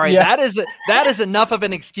 All right, yeah. that is enough of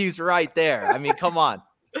an excuse right there. I mean, come on.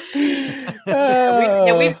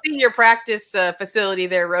 We've seen your practice facility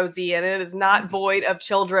there, Rosie, and it is not void of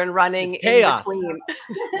children running in between.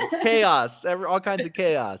 It's chaos. All kinds of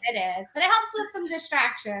chaos. It is, but it helps with some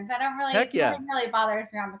distractions. I don't really, nothing really bothers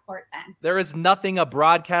me on the court then. There is nothing a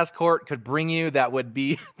broadcast court could bring you that would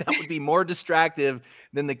be more distractive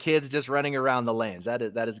than the kids just running around the lanes. That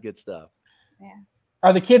is good stuff. Yeah.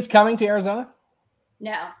 Are the kids coming to Arizona?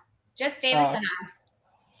 No, just Davis and I.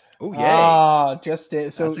 Oh yeah!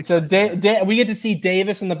 We get to see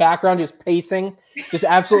Davis in the background just pacing, just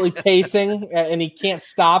absolutely pacing, and he can't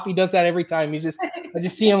stop. He does that every time. I just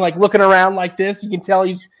see him like looking around like this. You can tell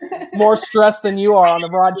he's more stressed than you are on the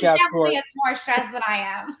broadcast court. He definitely gets more stressed than I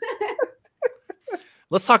am.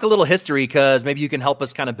 Let's talk a little history, because maybe you can help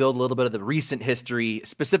us kind of build a little bit of the recent history,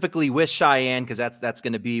 specifically with Cheyenne, because that's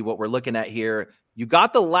going to be what we're looking at here. You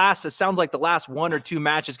got it sounds like the last 1 or 2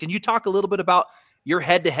 matches. Can you talk a little bit about your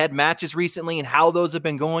head-to-head matches recently and how those have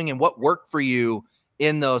been going and what worked for you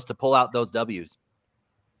in those to pull out those W's.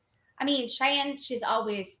 I mean, Cheyenne, she's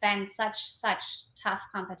always been such tough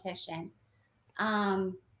competition.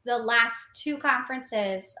 The last 2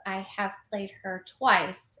 conferences, I have played her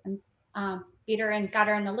twice and beat her and got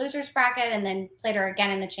her in the losers bracket and then played her again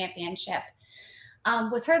in the championship.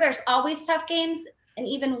 With her, there's always tough games. And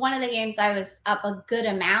even one of the games I was up a good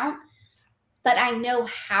amount, but I know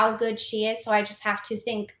how good she is. So I just have to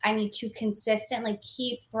think I need to consistently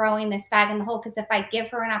keep throwing this bag in the hole. Because if I give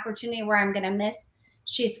her an opportunity where I'm going to miss,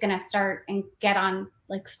 she's going to start and get on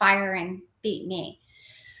like fire and beat me.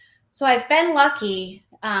 So I've been lucky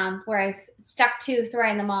where I've stuck to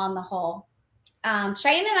throwing them all in the hole.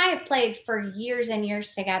 Cheyenne and I have played for years and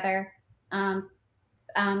years together,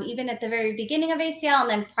 even at the very beginning of ACL and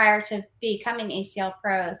then prior to becoming ACL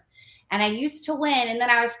pros. And I used to win, and then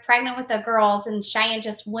I was pregnant with the girls, and Cheyenne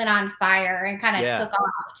just went on fire and kind of took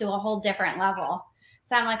off to a whole different level.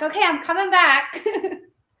 So I'm like, okay, I'm coming back.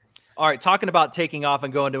 All right, talking about taking off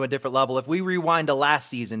and going to a different level. If we rewind to last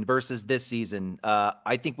season versus this season,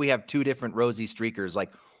 I think we have 2 different Rosie streakers.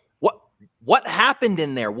 Like, what happened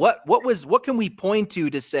in there? What can we point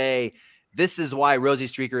to say this is why Rosie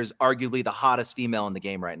Streaker is arguably the hottest female in the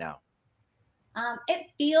game right now? It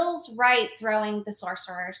feels right throwing the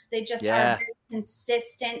sorcerers. They just are a very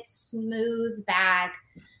consistent, smooth bag.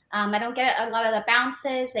 I don't get a lot of the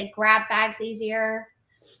bounces. They grab bags easier.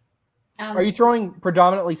 Are you throwing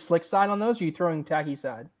predominantly slick side on those? Or are you throwing tacky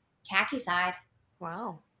side? Tacky side.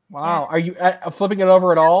 Wow. Yeah. Are you flipping it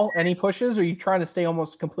over at all? Any pushes? Or are you trying to stay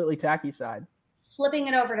almost completely tacky side? Flipping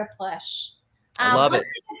it over to push. I love it.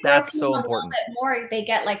 That's so important. A little bit more, they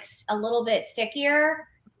get like a little bit stickier,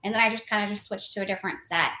 and then I just kind of switch to a different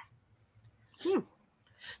set. So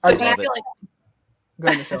do you feel like? Go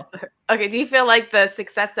ahead, Michelle. Okay. Do you feel like the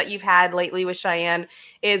success that you've had lately with Cheyenne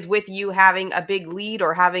is with you having a big lead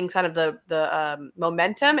or having kind of the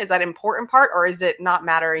momentum? Is that an important part, or is it not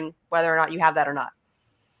mattering whether or not you have that or not?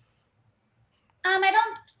 I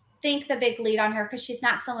don't think the big lead on her because she's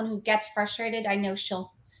not someone who gets frustrated. I know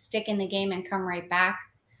she'll stick in the game and come right back.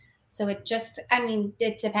 So it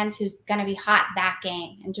depends who's going to be hot that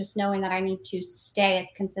game, and just knowing that I need to stay as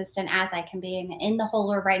consistent as I can be in the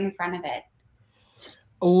hole or right in front of it.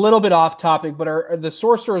 A little bit off topic, but are the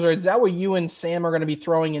sorcerers, is that what you and Sam are going to be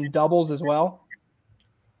throwing in doubles as well?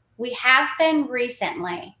 We have been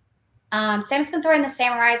recently. Sam's been throwing the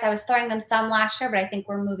samurais. I was throwing them some last year, but I think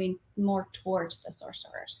we're moving more towards the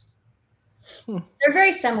sorcerers. They're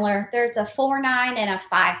very similar. There's a 4-9 and a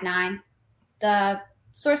 5-9. The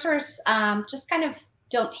sorcerers just kind of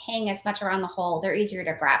don't hang as much around the hole. They're easier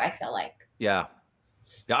to grab, I feel like. Yeah.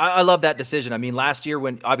 I love that decision. I mean, last year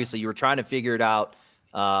when obviously you were trying to figure it out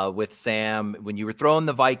with Sam, when you were throwing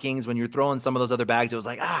the Vikings, when you were throwing some of those other bags, it was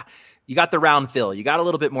like, you got the round fill. You got a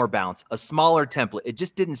little bit more bounce, a smaller template. It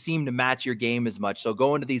just didn't seem to match your game as much. So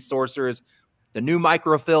going to these sorcerers, the new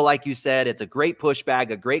microfill, like you said, it's a great push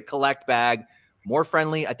bag, a great collect bag, more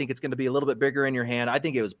friendly. I think it's going to be a little bit bigger in your hand. I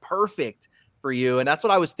think it was perfect for you. And that's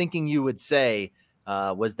what I was thinking you would say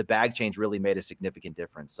was the bag change really made a significant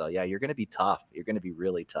difference. So yeah, you're going to be tough. You're going to be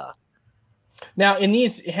really tough. Now in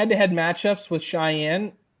these head-to-head matchups with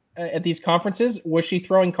Cheyenne at these conferences, was she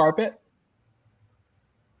throwing carpet?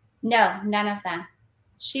 No, none of them.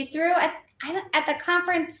 She threw at the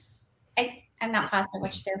conference. I'm not positive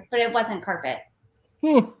what she threw, but it wasn't carpet.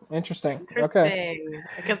 Interesting. Okay.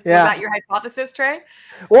 Because was that your hypothesis, Trey?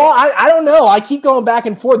 Well, I don't know. I keep going back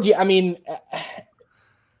and forth. I'd be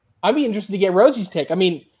interested to get Rosie's take. I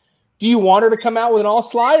mean, do you want her to come out with an all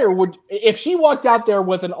slide, or if she walked out there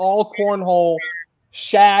with an all cornhole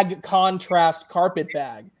shag contrast carpet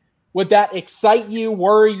bag, would that excite you,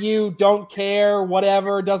 worry you, don't care,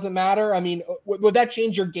 whatever, doesn't matter? I mean, would that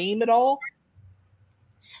change your game at all?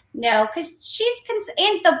 No, because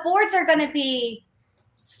and the boards are going to be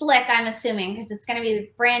slick, I'm assuming, because it's going to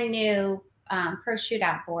be brand new pro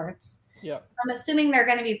shootout boards. Yeah. So I'm assuming they're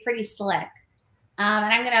going to be pretty slick.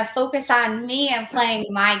 And I'm going to focus on me and playing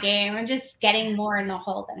my game and just getting more in the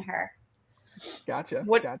hole than her. Gotcha.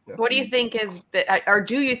 What do you think or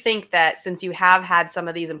do you think that since you have had some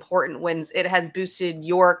of these important wins, it has boosted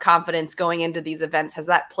your confidence going into these events? Has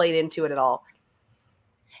that played into it at all?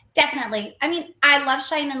 Definitely. I mean, I love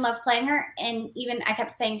Cheyenne and love playing her. And even I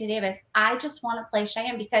kept saying to Davis, I just want to play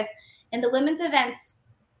Cheyenne because in the women's events,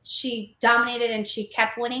 she dominated and she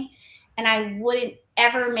kept winning. And I wouldn't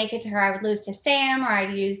ever make it to her. I would lose to Sam or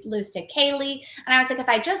I'd lose to Kaylee. And I was like, if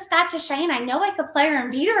I just got to Cheyenne, I know I could play her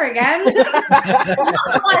and beat her again. I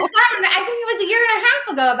think it was a year and a half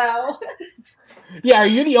ago, though. Yeah, are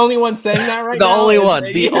you the only one saying that right The now? only one.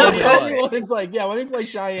 The The only one. It's like, yeah, let me play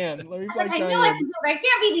Cheyenne. Let me play I Cheyenne. know I can do it. I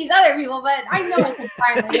can't be these other people, but I know I can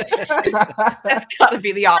finally. That's got to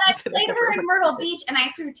be the But I opposite. of played her in everyone. Myrtle Beach, and I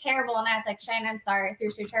threw terrible. And I was like, Cheyenne, I'm sorry, I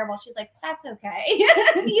threw so terrible. She's like, that's okay.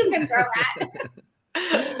 You can throw that.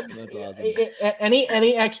 That's awesome.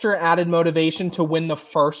 Any extra added motivation to win the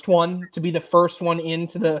first one, to be the first one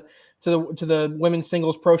into the women's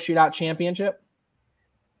singles pro shootout championship?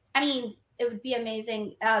 I mean, it would be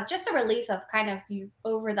amazing. Just the relief of kind of you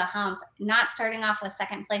over the hump, not starting off with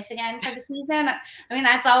second place again for the season. I mean,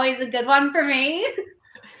 that's always a good one for me.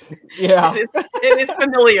 Yeah. It is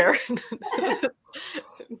familiar.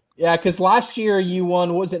 Yeah, because last year you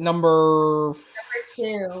won, what was it, number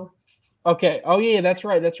 2. Okay. Oh yeah, that's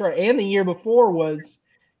right. That's right. And the year before was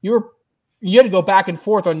you had to go back and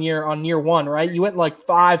forth on year one, right? You went like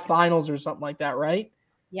 5 finals or something like that, right?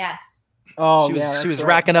 Yes. Oh, She was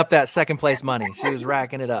racking up that second place money. She was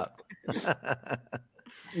racking it up.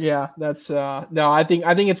 Yeah, that's no. I think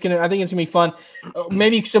it's gonna be fun.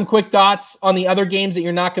 Maybe some quick thoughts on the other games that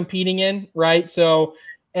you're not competing in, right? So,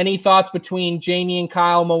 any thoughts between Jamie and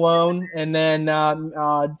Kyle Malone, and then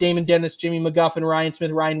Damon Dennis, Jimmy McGuffin, Ryan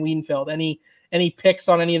Smith, Ryan Wiedenfeld? Any picks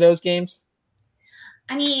on any of those games?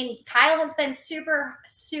 I mean, Kyle has been super,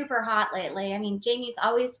 super hot lately. I mean, Jamie's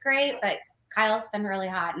always great, but Kyle's been really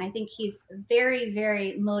hot, and I think he's very,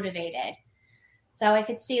 very motivated. So I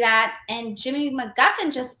could see that. And Jimmy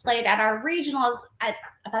McGuffin just played at our regionals, but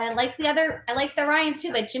I like the Ryans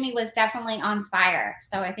too, but Jimmy was definitely on fire.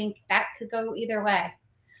 So I think that could go either way.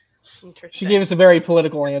 She gave us a very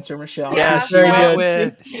political answer, Michelle. Yeah, she went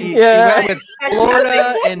with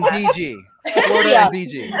Florida and BG. Florida and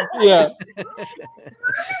BG. Yeah.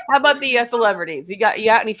 How about the celebrities? You got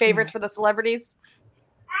any favorites for the celebrities?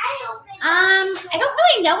 I don't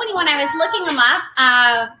really know anyone. I was looking them up,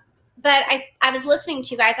 but I was listening to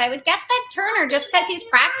you guys. I would guess that Turner, just because he's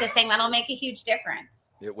practicing, that'll make a huge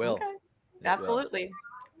difference. It will. Okay. Absolutely.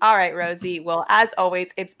 All right, Rosie. Well, as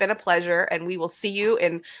always, it's been a pleasure, and we will see you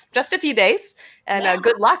in just a few days. And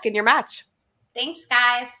good luck in your match. Thanks,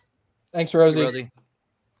 guys. Thanks, Rosie. See you, Rosie.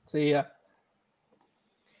 See ya.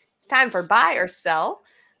 It's time for buy or sell.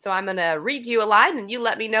 So I'm going to read you a line, and you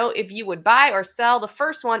let me know if you would buy or sell. The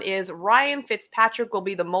first one is Ryan Fitzpatrick will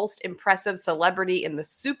be the most impressive celebrity in the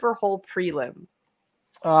Super Bowl prelim.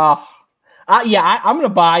 I'm going to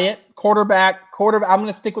buy it. Quarterback. I'm going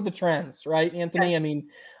to stick with the trends, right, Anthony? Okay. I mean,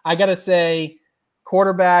 I got to say,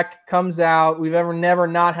 quarterback comes out. We've never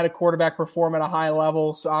not had a quarterback perform at a high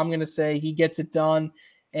level, so I'm going to say he gets it done.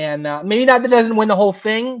 And maybe not that doesn't win the whole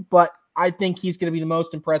thing, but I think he's going to be the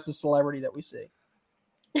most impressive celebrity that we see.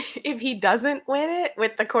 If he doesn't win it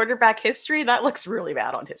with the quarterback history, that looks really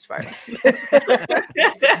bad on his part.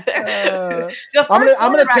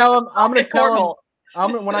 I'm going to tell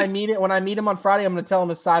him. When I meet him on Friday, I'm going to tell him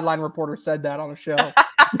his sideline reporter said that on the show.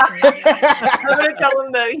 I'm going to tell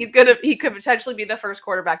him that he could potentially be the first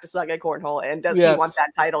quarterback to suck at cornhole. And does he want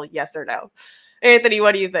that title? Yes or no? Anthony,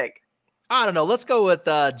 what do you think? I don't know. Let's go with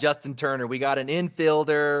Justin Turner. We got an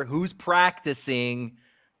infielder who's practicing.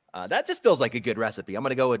 That just feels like a good recipe. I'm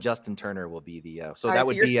going to go with Justin Turner will be the that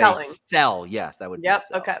would be a sell. Yes, that would be a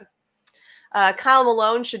sell. Okay. Kyle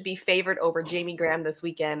Malone should be favored over Jamie Graham this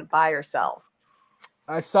weekend. Buy or sell?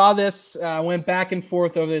 I saw this, went back and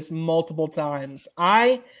forth over this multiple times.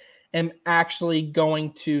 I am actually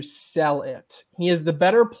going to sell it. He is the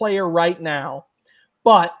better player right now,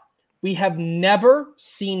 but we have never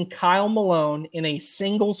seen Kyle Malone in a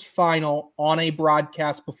singles final on a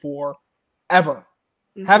broadcast before, ever.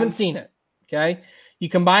 Mm-hmm. Haven't seen it, okay? You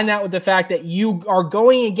combine that with the fact that you are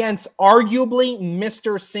going against arguably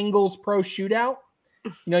Mr. Singles Pro Shootout.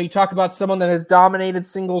 You know, you talk about someone that has dominated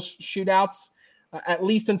singles shootouts at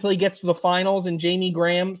least until he gets to the finals, and Jamie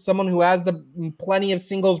Graham, someone who has plenty of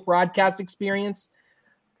singles broadcast experience.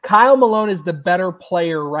 Kyle Malone is the better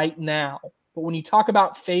player right now. But when you talk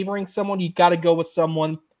about favoring someone, you've got to go with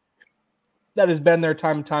someone that has been there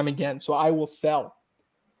time and time again. So I will sell.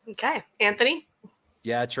 Okay. Anthony?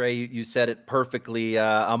 Yeah, Trey, you said it perfectly.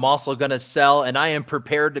 I'm also going to sell, and I am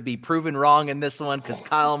prepared to be proven wrong in this one because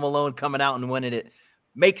Kyle Malone coming out and winning it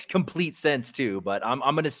makes complete sense too. But I'm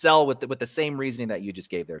going to sell with the same reasoning that you just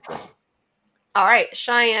gave there, Trey. All right.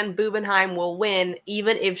 Cheyenne Bubenheim will win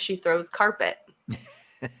even if she throws carpet.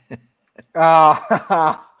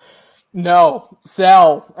 No,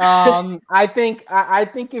 sell. I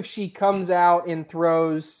think if she comes out and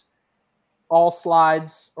throws all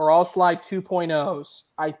slides or all slide 2.0s,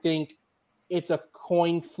 I think it's a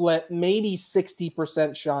coin flip, maybe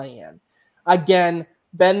 60% Cheyenne. Again,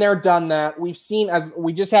 been there, done that. We've seen, as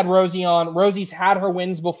we just had Rosie on, Rosie's had her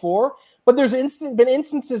wins before, But there's been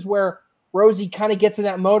instances where Rosie kind of gets in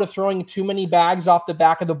that mode of throwing too many bags off the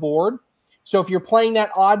back of the board. So if you're playing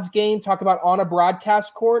that odds game, talk about on a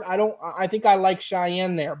broadcast court, I think I like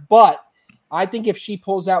Cheyenne there. But I think if she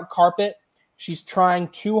pulls out carpet, she's trying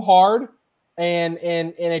too hard and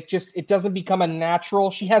it doesn't become a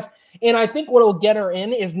natural. And I think what'll get her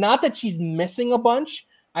in is not that she's missing a bunch.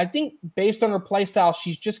 I think based on her play style,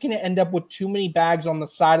 she's just going to end up with too many bags on the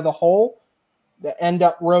side of the hole.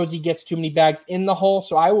 Rosie gets too many bags in the hole.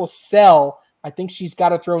 So I will sell. I think she's got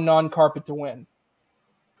to throw non-carpet to win.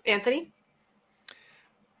 Anthony?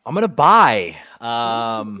 I'm going to buy.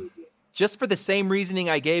 Just for the same reasoning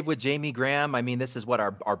I gave with Jamie Graham. I mean, this is what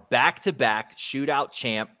our back-to-back shootout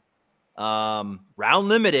champ. Round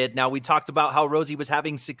limited. Now, we talked about how Rosie was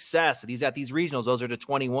having success. He's at these regionals. Those are to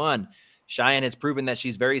 21. Cheyenne has proven that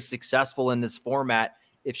she's very successful in this format.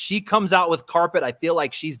 If she comes out with carpet, I feel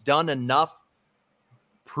like she's done enough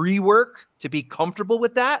pre-work to be comfortable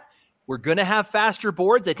with that. We're going to have faster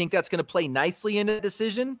boards. I think that's going to play nicely in a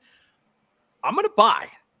decision. I'm going to buy.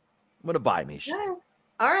 Mish. Yeah.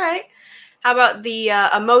 All right. How about the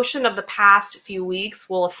emotion of the past few weeks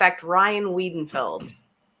will affect Ryan Wiedenfeld?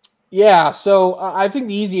 Yeah, so I think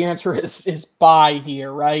the easy answer is buy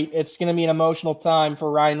here, right? It's going to be an emotional time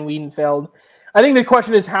for Ryan Wiedenfeld. I think the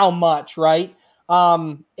question is how much, right?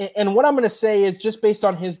 And what I'm going to say is just based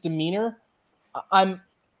on his demeanor, I'm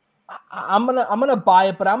gonna buy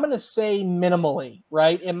it, but I'm gonna say minimally,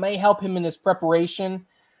 right? It may help him in his preparation,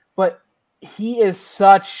 but he is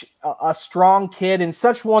such a strong kid and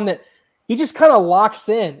such one that he just kind of locks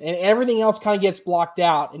in and everything else kind of gets blocked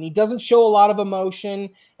out. And he doesn't show a lot of emotion.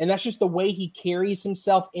 And that's just the way he carries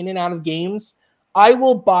himself in and out of games. I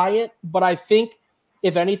will buy it, but I think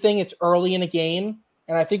if anything, it's early in a game.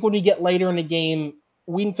 And I think when we get later in the game,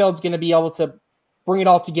 Wiedenfeld's going to be able to bring it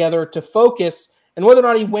all together to focus. And whether or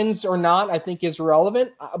not he wins or not, I think is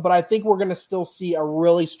relevant. But I think we're going to still see a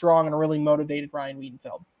really strong and a really motivated Ryan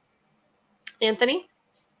Wiedenfeld. Anthony?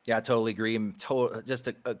 Yeah, I totally agree. Just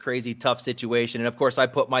a crazy tough situation. And of course, I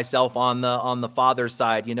put myself on the father's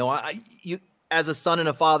side. You know, you as a son and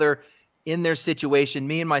a father in their situation,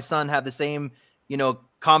 me and my son have the same,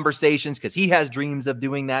 conversations because he has dreams of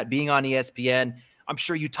doing that, being on ESPN. I'm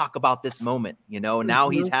sure you talk about this moment, now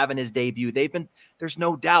he's having his debut. There's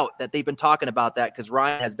no doubt that they've been talking about that because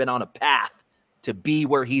Ryan has been on a path to be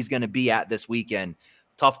where he's going to be at this weekend.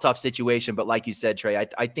 Tough situation. But like you said, Trey,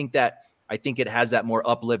 I think it has that more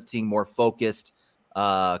uplifting, more focused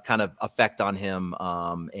kind of effect on him.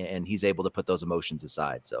 And he's able to put those emotions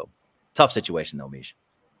aside. So tough situation though, Mish.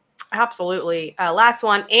 Absolutely. Last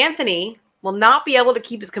one. Anthony will not be able to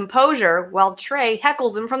keep his composure while Trey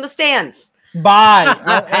heckles him from the stands. Bye.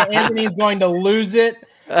 Anthony's going to lose it.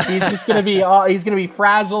 He's just going to be he's going to be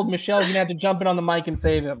frazzled. Michelle's going to have to jump in on the mic and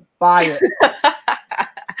save him. Buy it.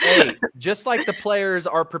 Hey, just like the players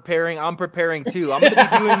are preparing, I'm preparing too. I'm going to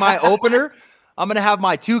be doing my opener. I'm going to have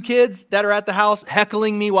my two kids that are at the house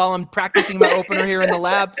heckling me while I'm practicing my opener here in the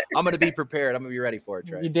lab. I'm going to be prepared. I'm going to be ready for it,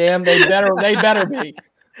 Trey. You damn, they better be.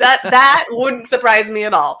 That wouldn't surprise me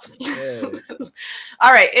at all. Yeah.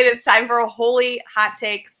 All right, it is time for a Holy Hot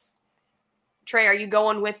Takes. Trey, are you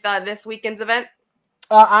going with this weekend's event?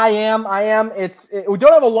 I am. We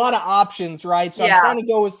don't have a lot of options, right? So I'm trying to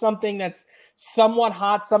go with something that's somewhat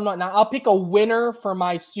hot, somewhat not. I'll pick a winner for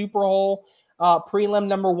my Super Hole prelim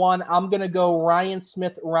number 1. I'm going to go Ryan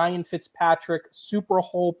Smith, Ryan Fitzpatrick, Super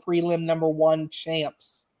Hole prelim number 1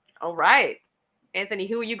 champs. All right. Anthony,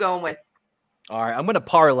 who are you going with? All right, I'm going to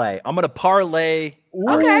parlay.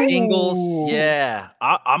 Singles. Yeah.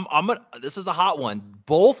 This is a hot one.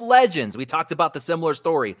 Both legends. We talked about the similar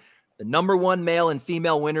story. The number 1 male and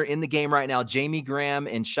female winner in the game right now, Jamie Graham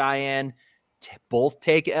and Cheyenne, both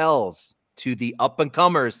take L's to the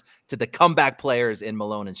up-and-comers, to the comeback players in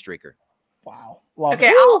Malone and Streaker. Wow. Love okay,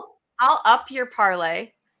 it. I'll up your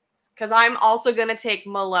parlay because I'm also going to take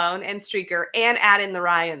Malone and Streaker and add in the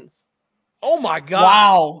Ryans. Oh my God!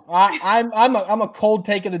 Wow, I'm a cold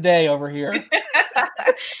take of the day over here.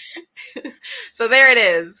 So there it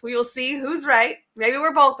is. We will see who's right. Maybe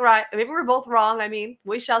we're both right. Maybe we're both wrong. I mean,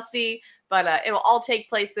 we shall see. But it will all take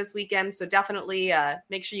place this weekend. So definitely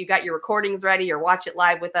make sure you got your recordings ready or watch it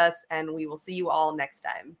live with us. And we will see you all next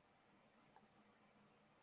time.